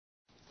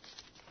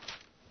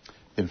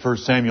In 1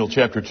 Samuel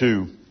chapter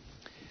 2,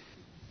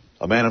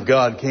 a man of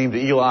God came to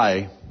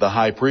Eli, the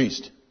high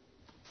priest.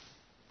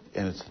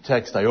 And it's the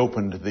text I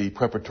opened the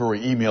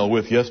preparatory email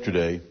with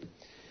yesterday.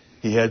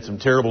 He had some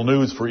terrible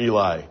news for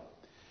Eli.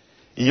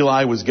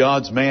 Eli was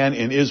God's man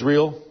in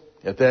Israel,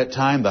 at that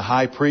time the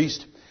high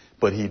priest,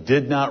 but he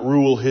did not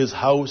rule his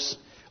house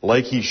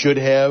like he should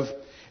have,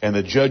 and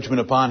the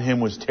judgment upon him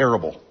was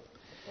terrible.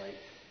 Right.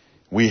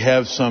 We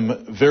have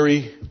some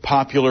very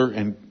popular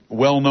and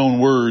well-known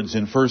words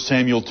in 1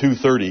 Samuel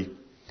 2:30,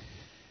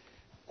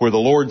 where the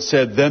Lord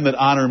said, "Them that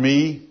honor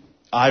me,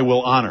 I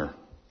will honor,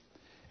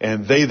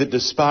 and they that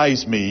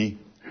despise me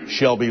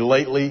shall be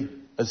lightly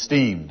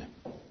esteemed."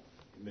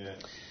 Amen.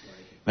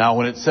 Now,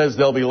 when it says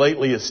they'll be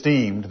lightly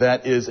esteemed,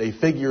 that is a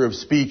figure of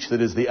speech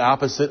that is the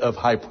opposite of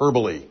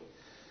hyperbole.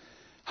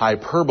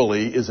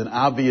 Hyperbole is an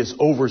obvious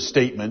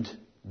overstatement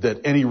that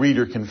any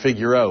reader can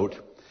figure out.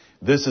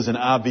 This is an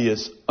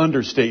obvious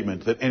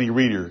understatement that any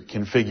reader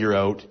can figure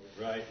out.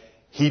 Right.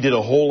 He did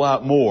a whole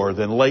lot more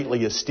than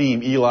lightly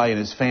esteem Eli and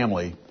his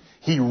family.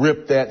 He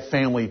ripped that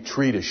family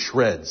tree to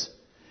shreds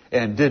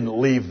and didn't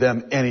leave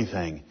them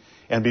anything.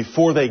 And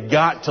before they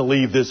got to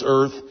leave this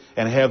earth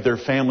and have their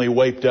family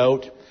wiped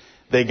out,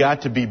 they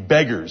got to be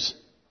beggars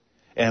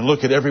and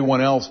look at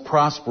everyone else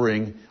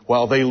prospering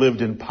while they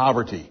lived in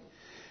poverty.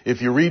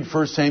 If you read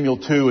 1 Samuel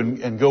 2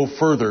 and go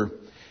further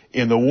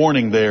in the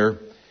warning there,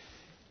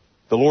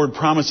 the Lord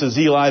promises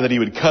Eli that he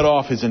would cut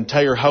off his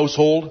entire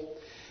household,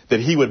 that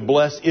he would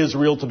bless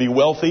Israel to be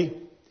wealthy,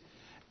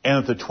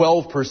 and that the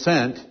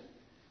 12%,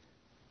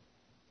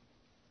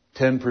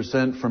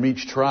 10% from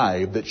each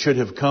tribe that should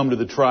have come to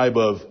the tribe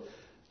of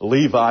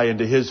Levi and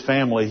to his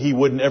family, he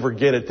wouldn't ever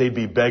get it. They'd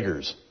be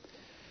beggars.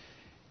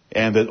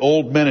 And that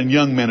old men and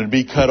young men would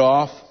be cut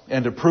off,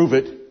 and to prove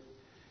it,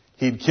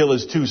 he'd kill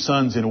his 2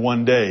 sons in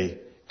one day,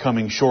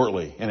 coming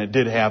shortly. And it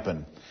did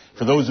happen.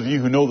 For those of you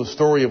who know the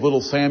story of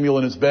little Samuel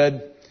in his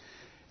bed,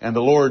 and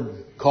the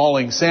Lord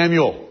calling,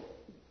 "Samuel,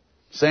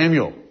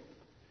 Samuel."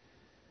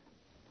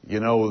 You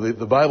know,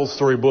 the Bible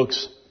story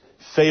books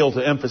fail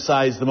to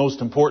emphasize the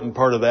most important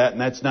part of that, and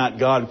that's not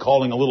God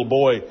calling a little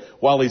boy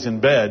while he's in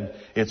bed.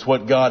 It's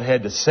what God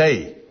had to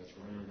say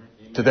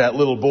to that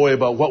little boy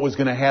about what was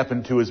going to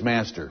happen to his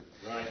master.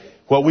 Right.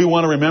 What we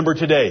want to remember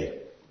today,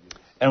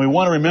 and we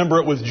want to remember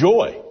it with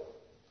joy.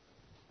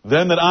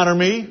 "Them that honor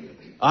me,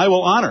 I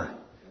will honor."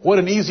 What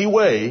an easy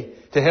way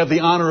to have the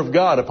honor of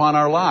God upon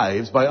our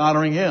lives by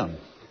honoring Him.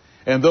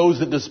 "And those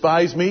that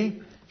despise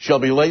me shall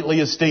be lightly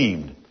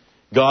esteemed."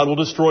 God will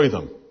destroy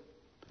them,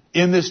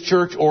 in this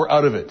church or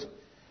out of it.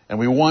 And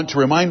we want to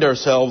remind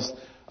ourselves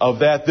of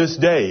that this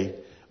day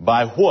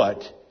by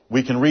what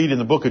we can read in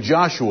the book of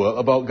Joshua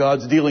about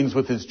God's dealings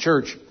with His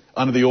church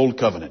under the Old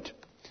Covenant.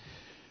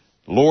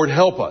 Lord,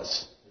 help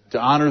us to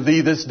honor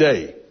Thee this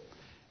day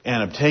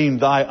and obtain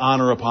Thy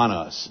honor upon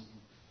us.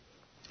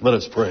 Let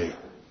us pray.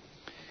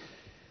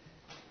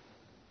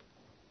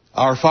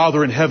 Our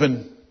Father in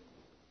heaven,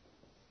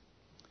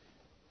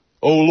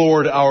 O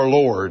Lord, our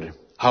Lord,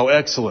 how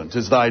excellent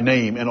is Thy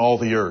name in all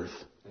the earth.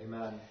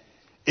 Amen.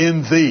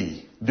 In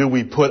Thee do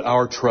we put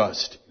our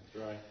trust.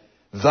 That's right.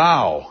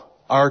 Thou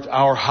art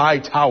our high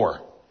tower,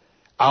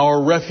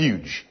 our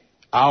refuge,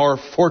 our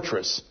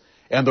fortress,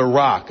 and the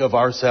rock of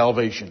our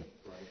salvation.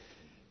 Right.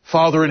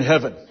 Father in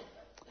heaven,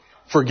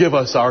 forgive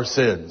us our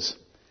sins.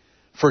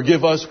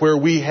 Forgive us where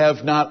we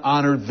have not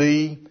honored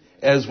Thee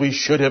as we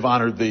should have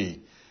honored Thee.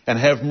 And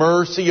have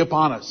mercy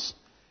upon us,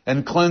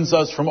 and cleanse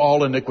us from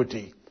all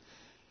iniquity.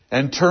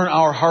 And turn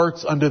our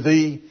hearts unto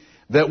Thee,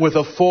 that with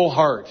a full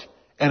heart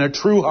and a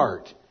true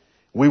heart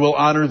we will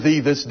honor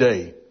Thee this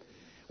day.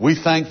 We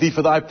thank Thee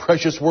for Thy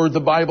precious word, the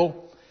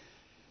Bible,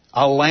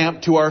 a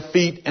lamp to our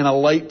feet and a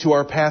light to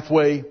our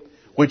pathway,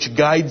 which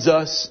guides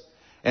us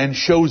and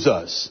shows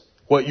us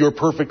what Your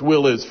perfect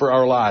will is for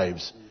our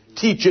lives.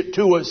 Teach it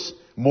to us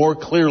more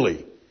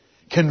clearly.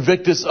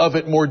 Convict us of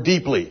it more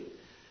deeply.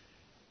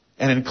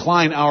 And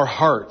incline our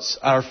hearts,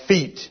 our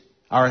feet,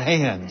 our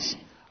hands,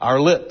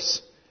 our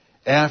lips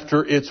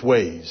after its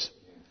ways.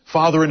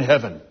 Father in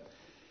heaven,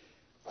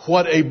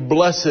 what a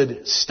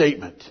blessed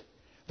statement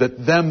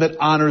that them that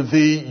honor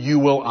Thee you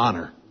will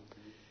honor.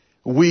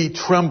 We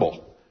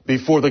tremble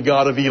before the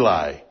God of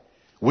Eli.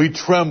 We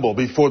tremble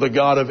before the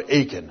God of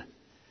Achan.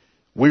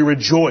 We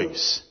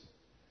rejoice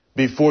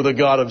before the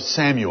God of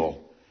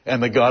Samuel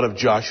and the God of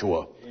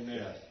Joshua.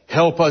 Amen.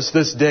 Help us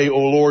this day, O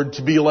Lord,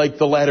 to be like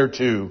the latter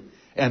two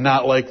and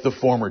not like the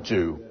former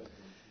two.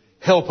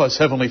 Help us,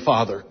 Heavenly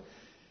Father.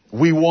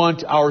 We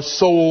want our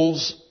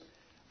souls,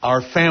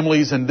 our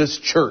families, and this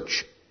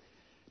church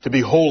to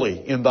be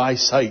holy in Thy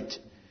sight,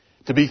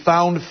 to be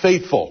found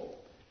faithful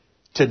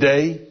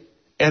today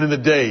and in the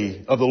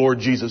day of the Lord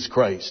Jesus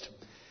Christ.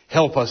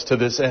 Help us to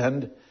this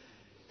end.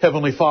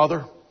 Heavenly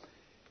Father,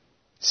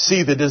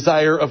 see the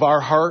desire of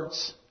our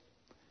hearts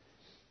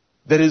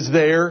that is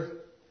there,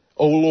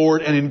 O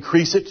Lord, and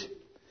increase it.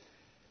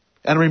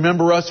 And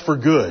remember us for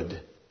good.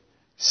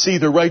 See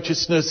the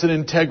righteousness and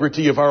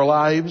integrity of our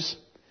lives,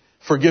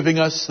 forgiving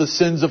us the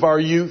sins of our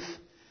youth,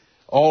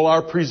 all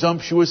our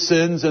presumptuous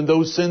sins and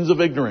those sins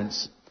of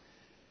ignorance.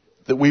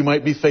 that we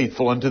might be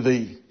faithful unto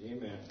Thee.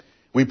 Amen.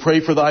 We pray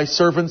for Thy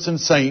servants and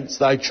saints,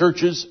 Thy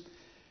churches,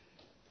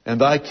 and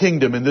Thy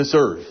kingdom in this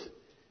earth,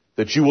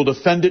 that You will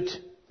defend it,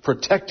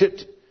 protect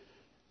it,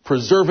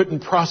 preserve it,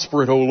 and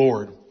prosper it, O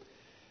Lord.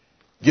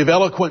 Give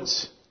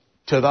eloquence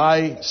to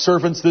Thy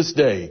servants this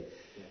day,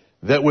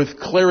 that with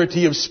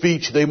clarity of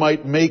speech they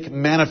might make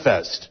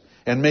manifest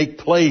and make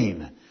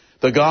plain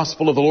the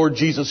gospel of the Lord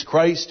Jesus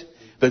Christ,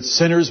 that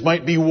sinners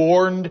might be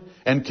warned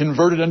and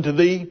converted unto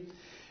Thee,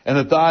 and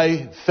that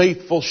Thy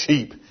faithful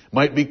sheep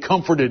might be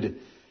comforted,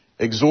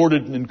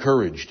 exhorted, and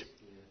encouraged.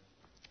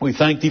 We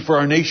thank Thee for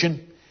our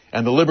nation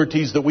and the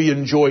liberties that we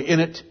enjoy in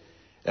it,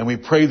 and we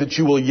pray that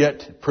You will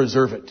yet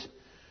preserve it.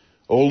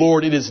 O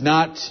Lord, it is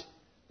not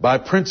by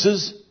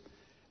princes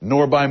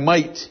nor by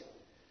might,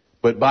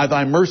 but by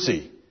Thy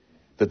mercy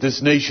that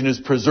this nation is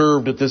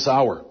preserved at this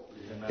hour.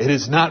 Amen. It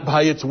is not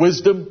by its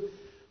wisdom,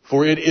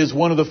 for it is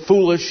one of the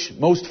foolish,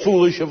 most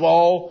foolish of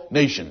all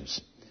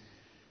nations.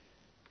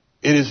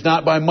 It is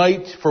not by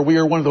might, for we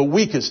are one of the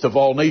weakest of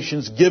all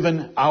nations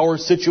given our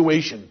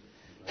situation.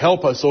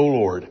 Help us, O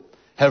Lord.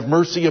 Have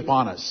mercy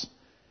upon us,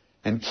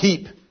 and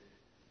keep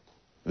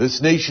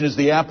this nation as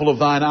the apple of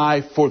Thine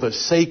eye for the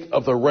sake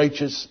of the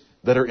righteous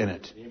that are in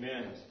it.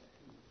 Amen.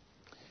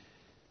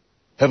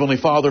 Heavenly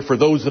Father, for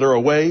those that are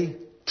away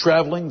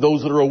traveling,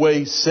 those that are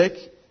away sick,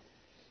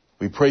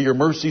 we pray Your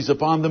mercies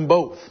upon them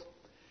both,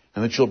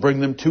 and that You'll bring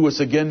them to us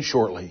again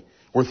shortly.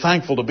 We're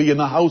thankful to be in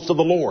the house of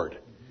the Lord,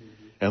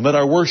 and let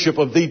our worship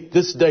of Thee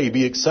this day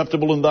be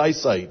acceptable in Thy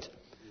sight,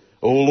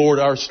 O Lord,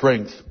 our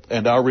strength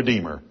and our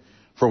Redeemer.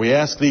 For we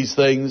ask these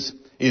things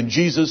in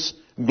Jesus'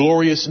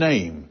 glorious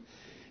name.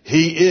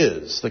 He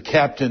is the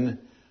captain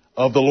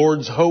of the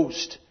Lord's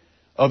host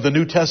of the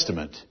New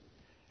Testament,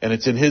 and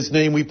it's in His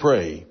name we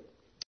pray.